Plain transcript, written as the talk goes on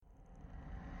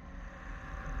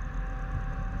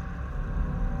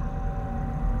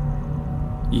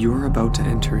You're about to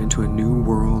enter into a new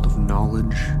world of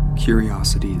knowledge,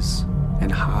 curiosities,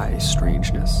 and high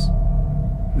strangeness.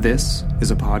 This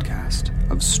is a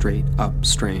podcast of Straight Up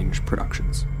Strange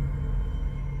Productions.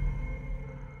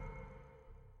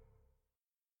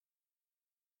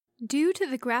 Due to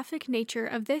the graphic nature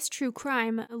of this true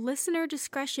crime, listener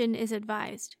discretion is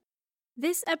advised.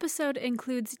 This episode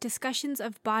includes discussions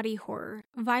of body horror,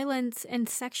 violence, and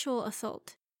sexual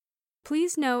assault.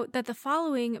 Please note that the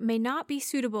following may not be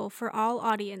suitable for all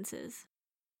audiences.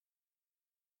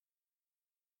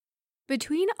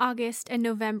 Between August and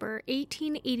November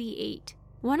 1888,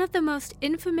 one of the most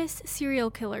infamous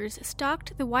serial killers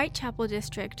stalked the Whitechapel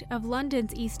district of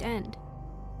London's East End.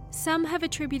 Some have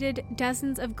attributed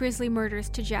dozens of grisly murders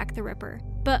to Jack the Ripper,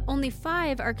 but only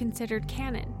 5 are considered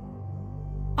canon.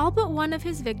 All but one of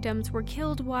his victims were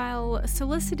killed while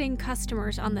soliciting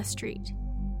customers on the street.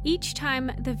 Each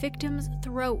time, the victim's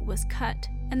throat was cut,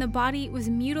 and the body was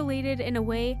mutilated in a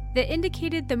way that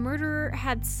indicated the murderer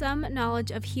had some knowledge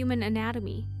of human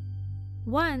anatomy.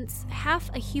 Once,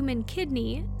 half a human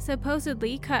kidney,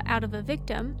 supposedly cut out of a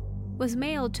victim, was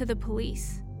mailed to the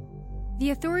police.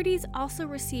 The authorities also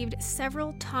received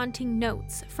several taunting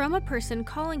notes from a person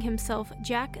calling himself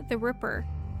Jack the Ripper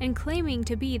and claiming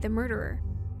to be the murderer.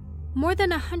 More than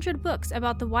 100 books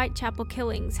about the Whitechapel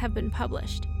killings have been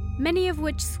published, many of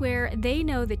which swear they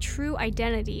know the true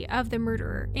identity of the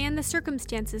murderer and the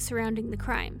circumstances surrounding the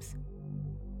crimes.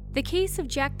 The case of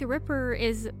Jack the Ripper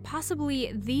is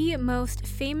possibly the most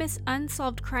famous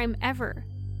unsolved crime ever,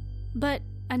 but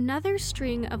another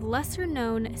string of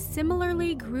lesser-known,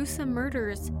 similarly gruesome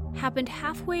murders happened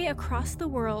halfway across the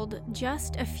world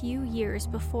just a few years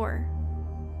before.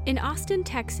 In Austin,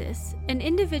 Texas, an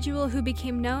individual who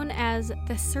became known as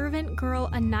the Servant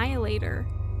Girl Annihilator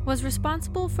was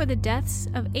responsible for the deaths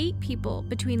of 8 people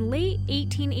between late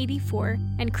 1884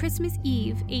 and Christmas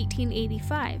Eve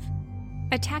 1885,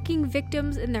 attacking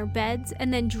victims in their beds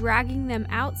and then dragging them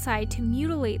outside to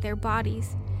mutilate their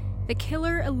bodies. The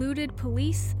killer eluded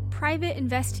police, private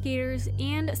investigators,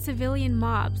 and civilian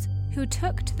mobs who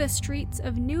took to the streets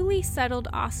of newly settled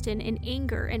Austin in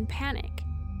anger and panic.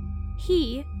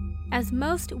 He, as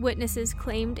most witnesses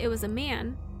claimed it was a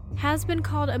man, has been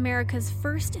called America's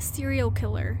first serial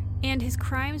killer, and his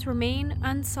crimes remain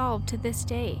unsolved to this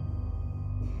day.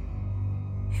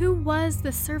 Who was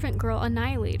the Servant Girl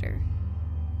Annihilator?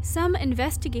 Some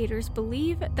investigators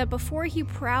believe that before he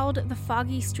prowled the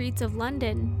foggy streets of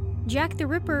London, Jack the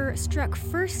Ripper struck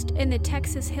first in the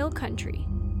Texas Hill Country.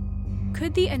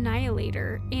 Could the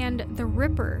Annihilator and the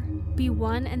Ripper be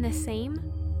one and the same?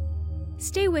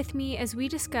 Stay with me as we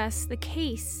discuss the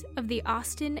case of the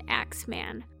Austin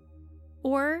Axeman,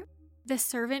 or the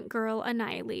Servant Girl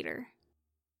Annihilator.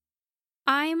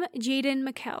 I'm Jaden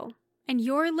McKell, and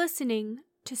you're listening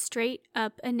to Straight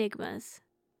Up Enigmas.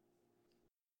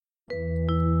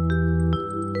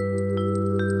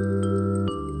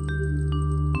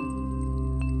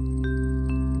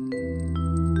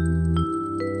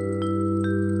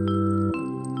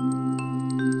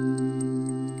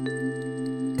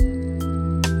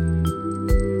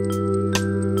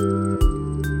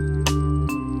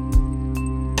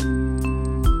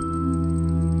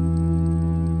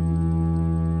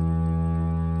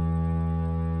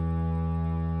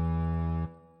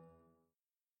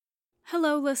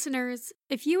 Hello, listeners.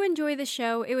 If you enjoy the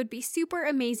show, it would be super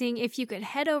amazing if you could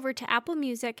head over to Apple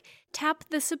Music, tap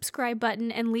the subscribe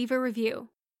button, and leave a review.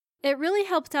 It really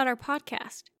helps out our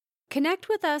podcast. Connect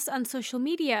with us on social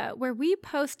media, where we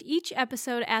post each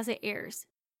episode as it airs.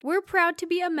 We're proud to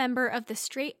be a member of the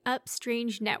Straight Up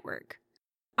Strange Network.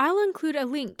 I'll include a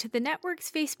link to the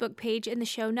network's Facebook page in the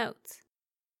show notes.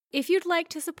 If you'd like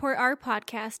to support our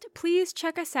podcast, please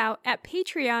check us out at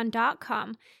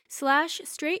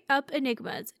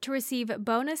patreon.com/straightupenigmas to receive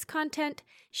bonus content,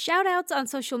 shoutouts on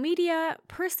social media,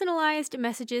 personalized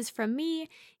messages from me,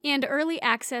 and early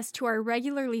access to our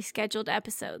regularly scheduled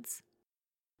episodes.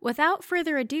 Without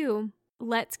further ado,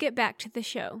 let's get back to the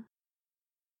show.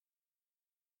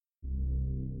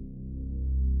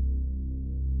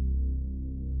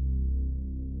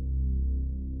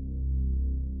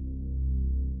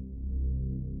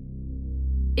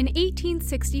 In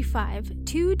 1865,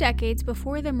 2 decades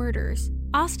before the murders,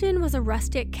 Austin was a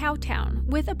rustic cow town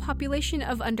with a population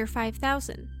of under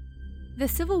 5,000. The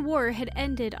Civil War had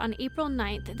ended on April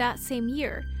 9th that same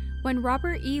year, when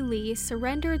Robert E. Lee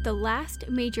surrendered the last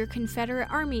major Confederate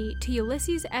army to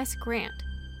Ulysses S. Grant.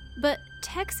 But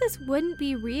Texas wouldn't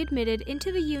be readmitted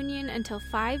into the Union until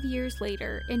 5 years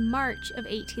later, in March of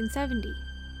 1870.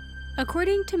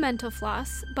 According to Mental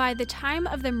Floss, by the time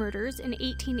of the murders in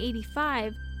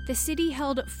 1885, The city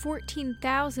held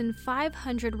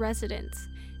 14,500 residents,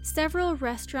 several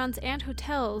restaurants and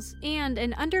hotels, and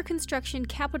an under-construction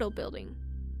Capitol building.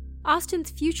 Austin's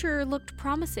future looked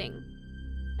promising.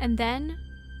 And then,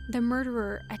 the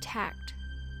murderer attacked.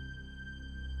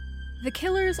 The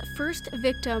killer's first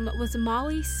victim was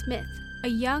Molly Smith, a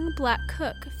young black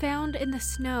cook found in the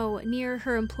snow near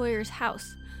her employer's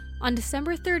house on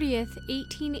December 30th,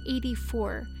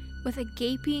 1884, with a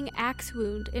gaping axe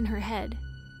wound in her head.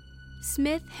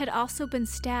 Smith had also been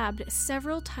stabbed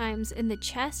several times in the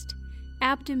chest,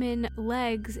 abdomen,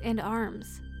 legs, and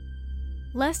arms.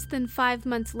 Less than 5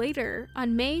 months later,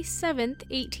 on May 7,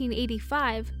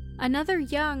 1885, another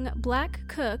young black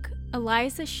cook,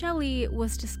 Eliza Shelley,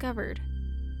 was discovered.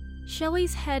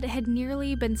 Shelley's head had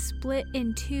nearly been split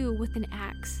in two with an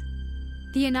axe.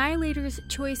 The Annihilator's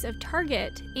choice of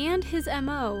target and his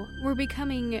MO were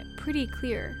becoming pretty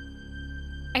clear.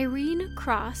 Irene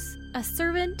Cross, a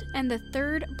servant and the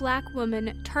third black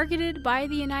woman targeted by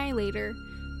the Annihilator,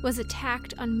 was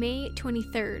attacked on May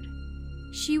 23rd.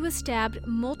 She was stabbed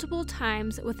multiple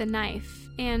times with a knife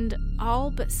and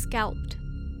all but scalped.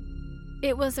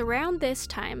 It was around this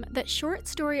time that short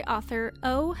story author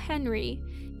O. Henry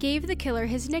gave the killer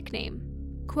his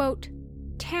nickname. Quote,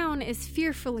 "Town is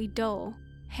fearfully dull,"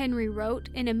 Henry wrote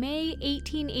in a May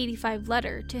 1885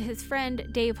 letter to his friend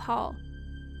Dave Hall.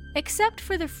 Except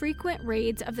for the frequent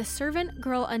raids of the servant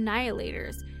girl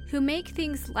Annihilators, who make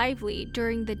things lively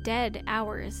during the dead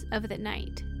hours of the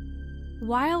night.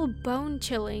 While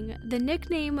bone-chilling, the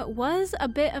nickname was a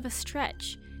bit of a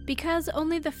stretch, because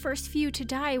only the first few to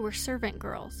die were servant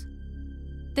girls.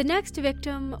 The next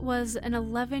victim was an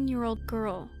 11-year-old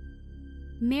girl.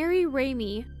 Mary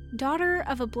Ramey, daughter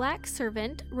of a black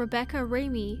servant, Rebecca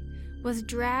Ramey, was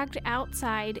dragged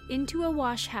outside into a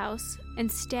wash house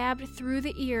and stabbed through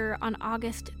the ear on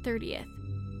August 30th.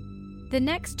 The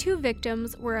next two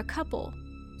victims were a couple,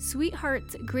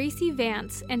 sweethearts Gracie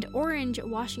Vance and Orange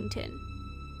Washington.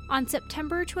 On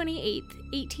September 28,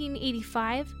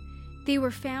 1885, they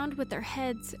were found with their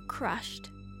heads crushed.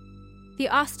 The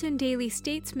Austin Daily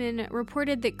Statesman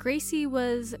reported that Gracie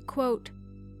was, quote,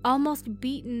 "almost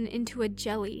beaten into a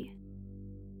jelly."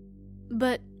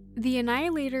 But the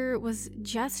Annihilator was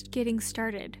just getting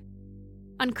started.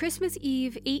 On Christmas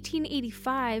Eve,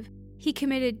 1885, he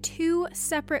committed 2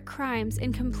 separate crimes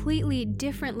in completely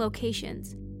different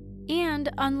locations. And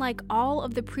unlike all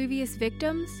of the previous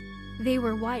victims, they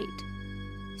were white.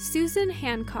 Susan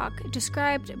Hancock,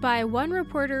 described by one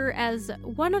reporter as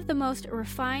one of the most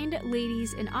refined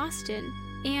ladies in Austin,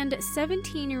 and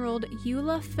 17-year-old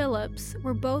Eula Phillips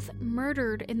were both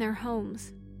murdered in their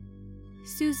homes.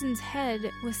 Susan's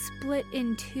head was split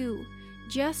in two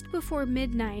just before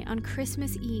midnight on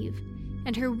Christmas Eve,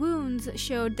 and her wounds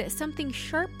showed that something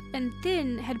sharp and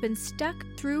thin had been stuck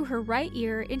through her right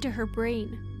ear into her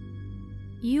brain.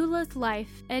 Eula's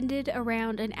life ended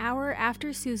around an hour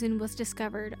after Susan was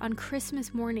discovered on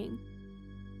Christmas morning.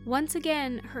 Once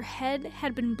again, her head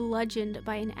had been bludgeoned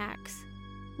by an axe.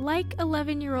 Like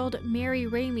 11-year-old Mary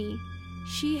Ramey,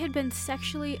 she had been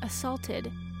sexually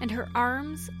assaulted, and her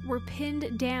arms were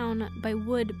pinned down by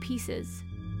wood pieces.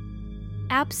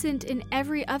 Absent in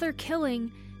every other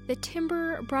killing, the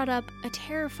timber brought up a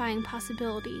terrifying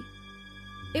possibility.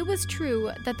 It was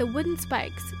true that the wooden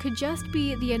spikes could just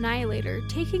be the Annihilator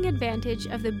taking advantage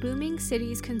of the booming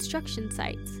city's construction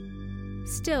sites.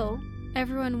 Still,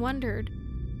 everyone wondered,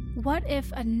 what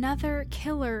if another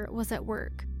killer was at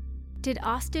work? Did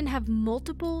Austin have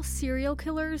multiple serial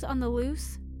killers on the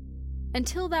loose?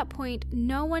 Until that point,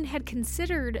 no one had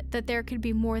considered that there could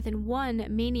be more than one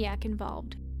maniac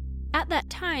involved. At that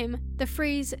time, the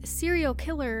phrase serial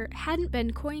killer hadn't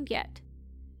been coined yet.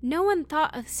 No one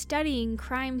thought of studying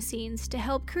crime scenes to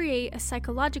help create a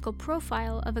psychological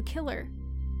profile of a killer.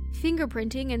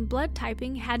 Fingerprinting and blood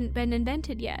typing hadn't been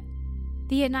invented yet.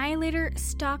 The Annihilator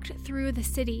stalked through the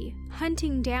city,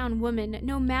 hunting down women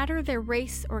no matter their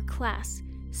race or class,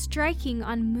 striking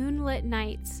on moonlit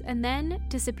nights and then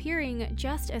disappearing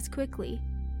just as quickly.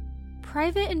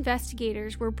 Private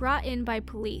investigators were brought in by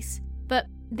police, but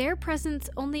their presence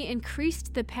only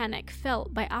increased the panic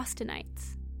felt by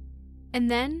Austinites. And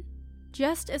then,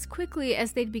 just as quickly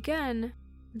as they'd begun,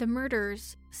 the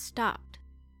murders stopped.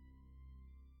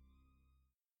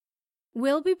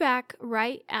 We'll be back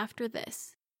right after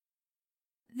this.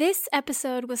 This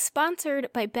episode was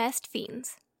sponsored by Best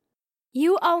Fiends.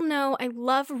 You all know I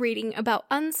love reading about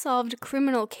unsolved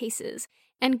criminal cases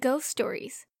and ghost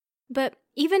stories, but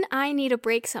even I need a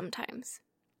break sometimes.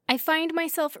 I find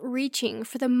myself reaching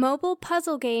for the mobile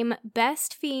puzzle game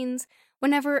Best Fiends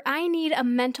whenever I need a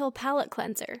mental palate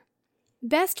cleanser.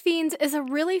 Best Fiends is a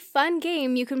really fun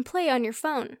game you can play on your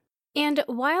phone. And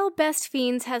while Best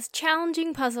Fiends has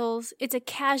challenging puzzles, it's a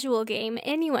casual game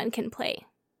anyone can play.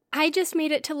 I just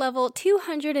made it to level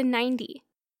 290.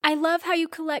 I love how you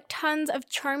collect tons of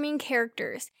charming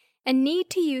characters and need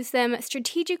to use them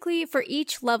strategically for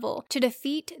each level to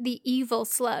defeat the evil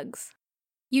slugs.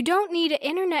 You don't need an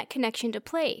internet connection to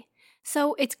play,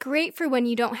 so it's great for when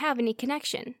you don't have any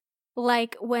connection.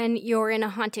 Like when you're in a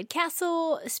haunted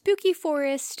castle, spooky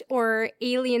forest, or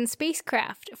alien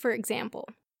spacecraft, for example.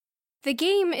 The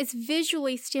game is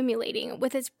visually stimulating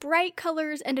with its bright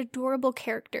colors and adorable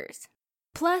characters.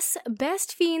 Plus,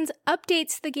 Best Fiends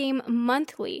updates the game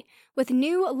monthly with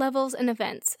new levels and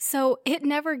events, so it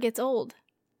never gets old.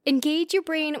 Engage your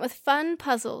brain with fun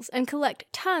puzzles and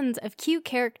collect tons of cute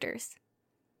characters.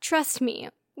 Trust me,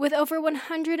 with over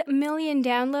 100 million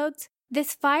downloads,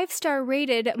 this 5-star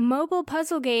rated mobile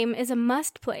puzzle game is a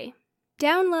must-play.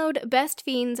 Download Best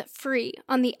Fiends free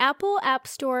on the Apple App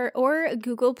Store or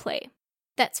Google Play.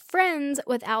 That's friends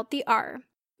without the R.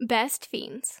 Best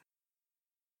Fiends.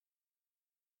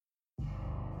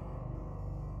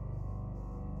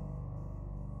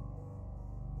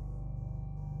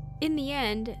 In the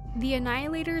end, the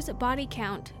Annihilator's body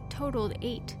count totaled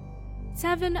 8.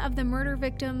 7 of the murder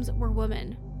victims were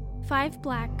women, 5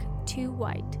 black, 2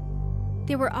 white.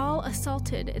 They were all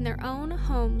assaulted in their own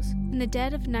homes in the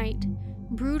dead of night,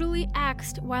 brutally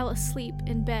axed while asleep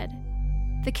in bed.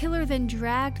 The killer then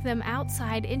dragged them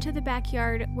outside into the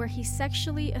backyard where he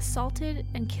sexually assaulted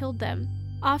and killed them,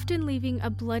 often leaving a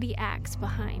bloody axe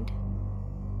behind.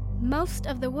 Most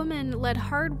of the women led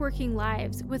hard-working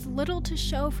lives with little to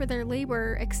show for their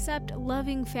labor except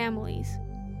loving families.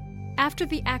 After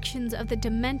the actions of the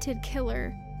demented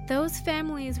killer, those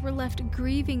families were left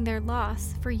grieving their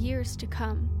loss for years to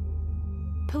come.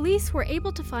 Police were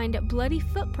able to find bloody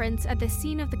footprints at the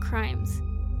scene of the crimes,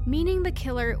 meaning the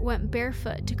killer went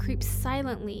barefoot to creep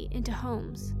silently into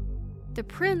homes. The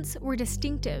prints were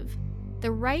distinctive.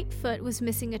 The right foot was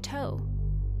missing a toe.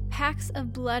 Packs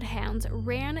of bloodhounds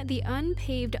ran the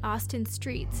unpaved Austin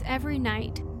streets every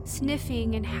night,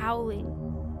 sniffing and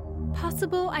howling.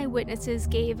 Possible eyewitnesses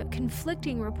gave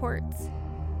conflicting reports.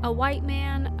 A white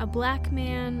man, a black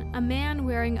man, a man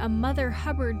wearing a Mother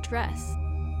Hubbard dress.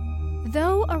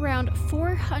 Though around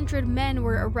 400 men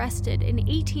were arrested in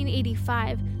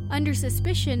 1885 under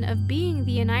suspicion of being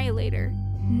the Annihilator,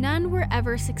 none were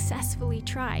ever successfully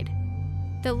tried.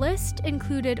 The list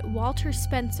included Walter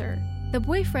Spencer, the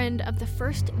boyfriend of the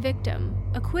first victim,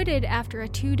 acquitted after a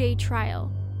 2-day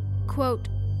trial. Quote,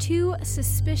 2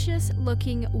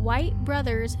 suspicious-looking white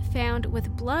brothers found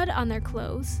with blood on their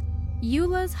clothes,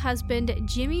 Eula's husband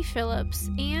Jimmy Phillips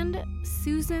and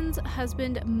Susan's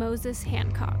husband Moses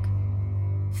Hancock.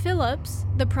 Phillips,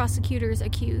 the prosecutors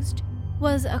accused,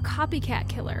 was a copycat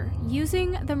killer,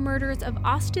 using the murders of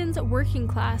Austin's working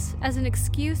class as an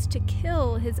excuse to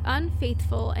kill his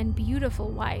unfaithful and beautiful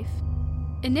wife.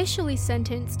 Initially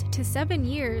sentenced to 7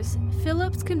 years,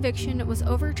 Phillips' conviction was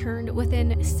overturned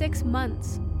within 6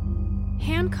 months.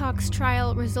 Hancock's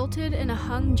trial resulted in a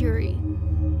hung jury.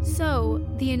 So,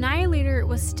 the Annihilator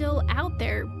was still out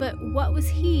there, but what was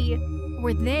he,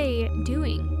 or they,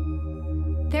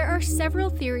 doing? There are several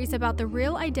theories about the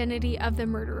real identity of the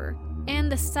murderer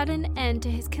and the sudden end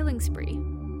to his killing spree.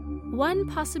 One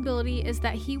possibility is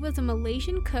that he was a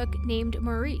Malaysian cook named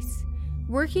Maurice,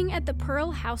 working at the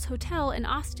Pearl House Hotel in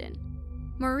Austin.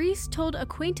 Maurice told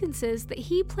acquaintances that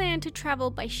he planned to travel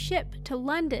by ship to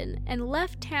London and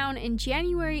left town in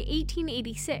January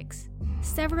 1886,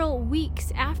 several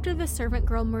weeks after the servant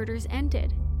girl murders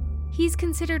ended. He's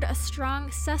considered a strong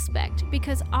suspect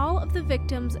because all of the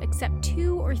victims except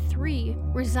 2 or 3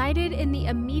 resided in the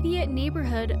immediate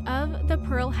neighborhood of the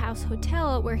Pearl House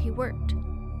Hotel where he worked.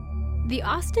 The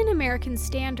Austin American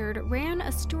Standard ran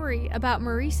a story about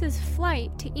Maurice's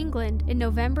flight to England in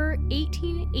November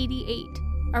 1888,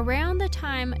 around the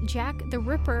time Jack the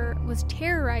Ripper was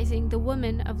terrorizing the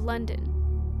women of London.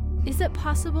 Is it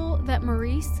possible that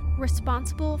Maurice,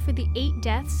 responsible for the 8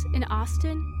 deaths in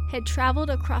Austin, had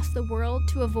traveled across the world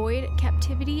to avoid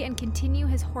captivity and continue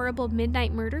his horrible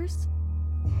midnight murders?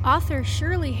 Author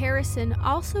Shirley Harrison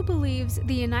also believes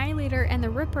the Annihilator and the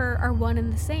Ripper are one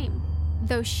and the same,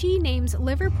 though she names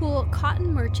Liverpool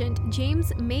cotton merchant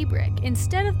James Maybrick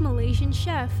instead of Malaysian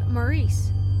chef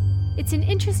Maurice. It's an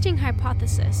interesting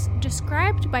hypothesis,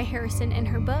 described by Harrison in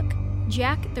her book,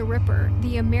 Jack the Ripper,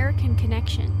 The American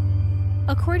Connection.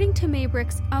 According to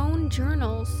Maybrick's own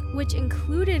journals, which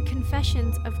included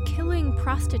confessions of killing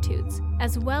prostitutes,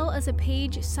 as well as a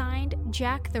page signed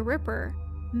Jack the Ripper,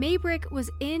 Maybrick was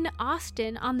in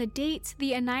Austin on the dates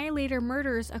the Annihilator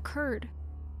murders occurred.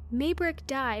 Maybrick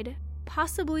died,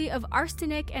 possibly of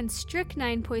arsenic and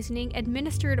strychnine poisoning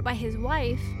administered by his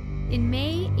wife, in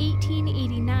May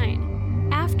 1889,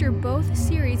 after both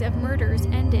series of murders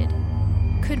ended.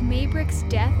 Could Maybrick's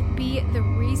death be the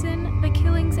reason the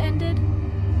killings ended?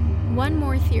 One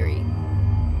more theory.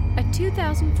 A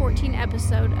 2014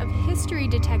 episode of History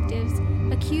Detectives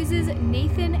accuses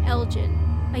Nathan Elgin,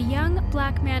 a young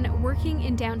black man working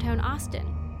in downtown Austin.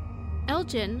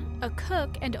 Elgin, a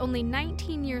cook and only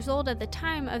 19 years old at the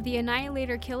time of the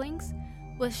Annihilator killings,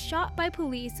 was shot by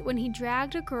police when he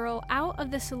dragged a girl out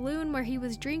of the saloon where he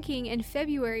was drinking in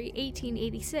February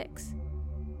 1886.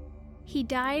 He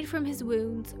died from his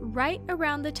wounds right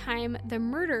around the time the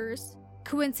murders,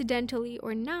 coincidentally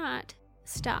or not,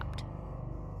 stopped.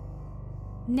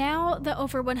 Now that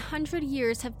over 100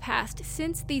 years have passed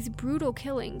since these brutal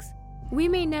killings, we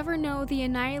may never know the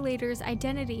Annihilator's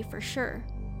identity for sure.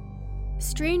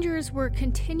 Strangers were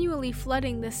continually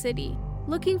flooding the city,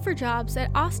 looking for jobs at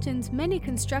Austin's many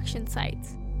construction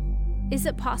sites. Is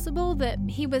it possible that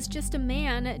he was just a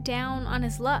man down on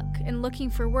his luck and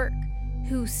looking for work,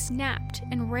 who snapped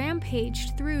and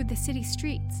rampaged through the city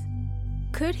streets?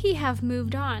 Could he have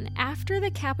moved on after the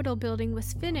Capitol building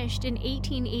was finished in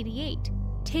 1888,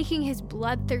 taking his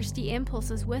bloodthirsty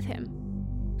impulses with him?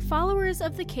 Followers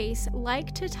of the case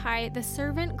like to tie the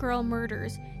servant girl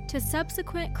murders to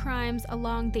subsequent crimes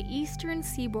along the eastern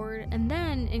seaboard and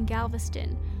then in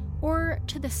Galveston, or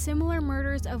to the similar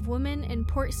murders of women in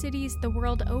port cities the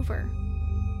world over.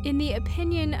 In the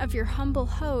opinion of your humble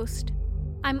host,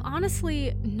 I'm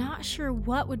honestly not sure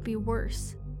what would be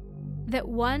worse. That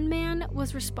one man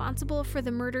was responsible for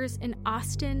the murders in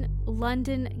Austin,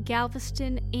 London,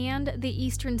 Galveston, and the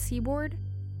eastern seaboard?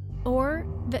 Or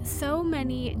that so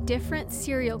many different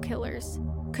serial killers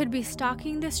could be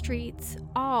stalking the streets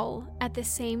all at the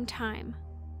same time?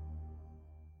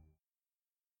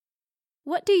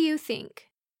 What do you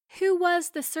think? Who was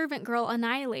the servant girl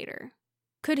Annihilator?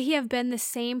 Could he have been the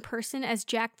same person as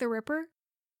Jack the Ripper?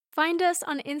 Find us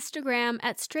on Instagram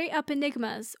at Straight Up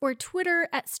Enigmas or Twitter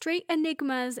at Straight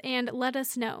Enigmas and let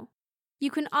us know. You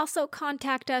can also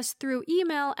contact us through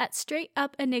email at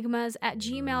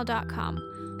straightupenigmas@gmail.com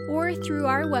or through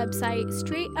our website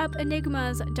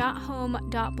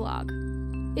straightupenigmas.home.blog.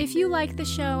 If you like the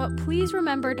show, please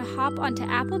remember to hop onto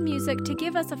Apple Music to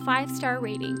give us a 5-star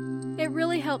rating. It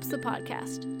really helps the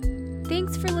podcast.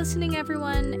 Thanks for listening,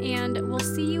 everyone, and we'll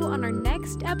see you on our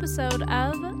next episode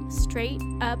of Straight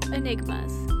Up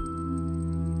Enigmas.